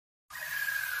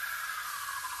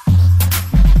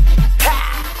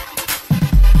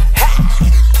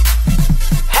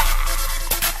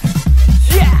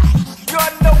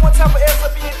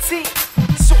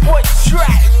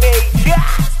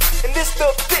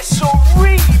official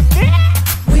remix.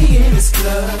 We in this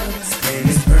club, and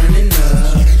it's burning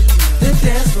up. The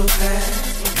dance floor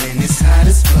packed, and it's hot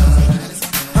as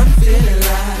fuck. I'm feeling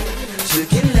like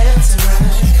shaking left and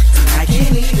right. I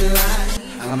can't even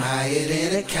lie, I'm higher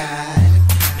than a kite.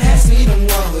 Pass me them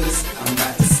waters, I'm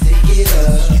about to stick it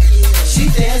up. She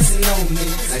dancing on me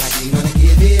like she wanna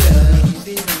give it up.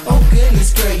 Oh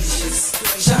goodness gracious,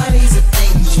 Shawty's an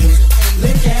angel.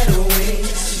 Look at her wings,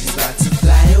 she's about to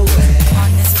fly away.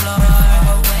 On this floor,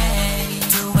 away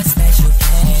to a special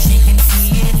place. She can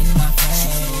see it in my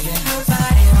face. Her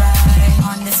body right.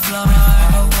 On this floor,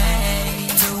 away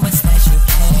to a special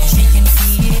place. She can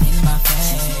see it in my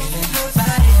face. Her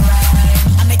body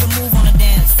right. I make a move on the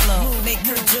dance floor, make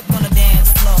her drip on the dance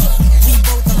floor. We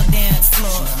both on the dance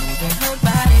floor. Her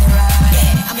body right.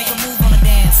 Yeah, I make a move on the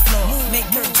dance floor, make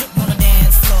her drip on the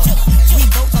dance floor. We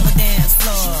both on the dance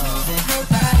floor. Her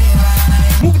body right.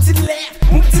 Move it to the left,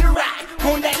 move it to the right.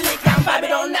 On that lick, I'm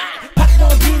vibing all night. Pop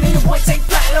on beat and your boy take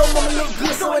flight. Little mama look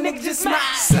good, so a nigga just smile.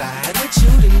 Slide with you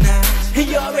tonight. And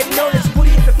you already know that your booty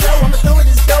hit the flow. I'ma throw it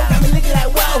this dope, got me looking like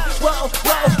whoa, whoa,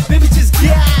 whoa. Baby, just go.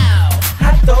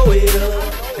 I throw it up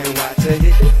And watch her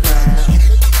hit the ground.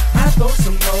 I throw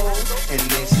some more, and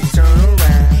then she turn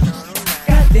around.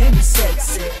 goddamn you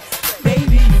sexy.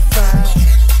 Baby, you fine.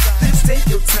 Just take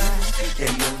your time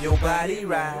and move your body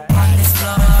right. On this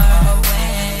floor,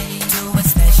 away to a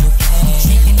special place.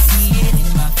 She can see it in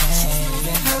my face.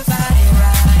 Her body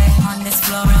right. On this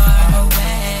floor,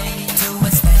 away to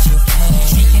a special place.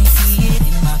 She can see it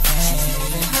in my face.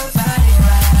 Her body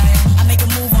right. I make a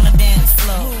move on the dance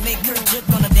floor, make her drip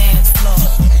on the dance floor.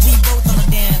 We both on the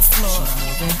dance floor.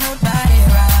 Her body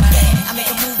right. Yeah, I make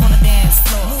a move on the dance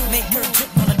floor, make her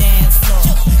drip on the dance floor.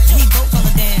 We both on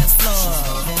the dance floor.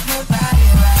 Her body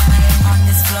right. On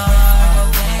this floor,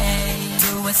 away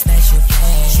to a special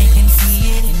place. She can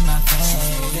see it in my face.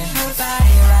 Her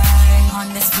body right. On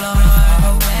this floor,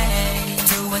 away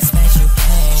to a special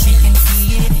place. She can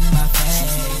see it in my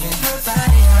face. Her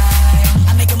body right.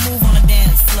 I make a move on the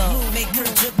dance floor, make her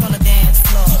drip on the dance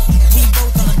floor. We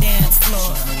both on the dance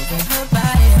floor. Her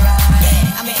body right.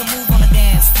 Yeah, I make a move on the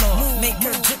dance floor, make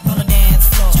her drip on the dance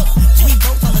floor. We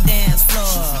both on the dance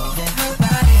floor. Her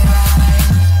body right.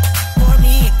 Pour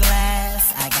me a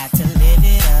glass, I got to live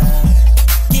it up.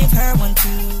 Give her one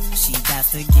too, she got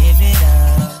to give it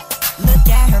up. Look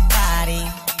at her body,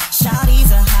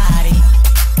 Shawty's a hottie.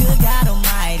 Good God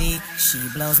Almighty, she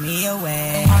blows me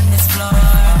away. On this floor,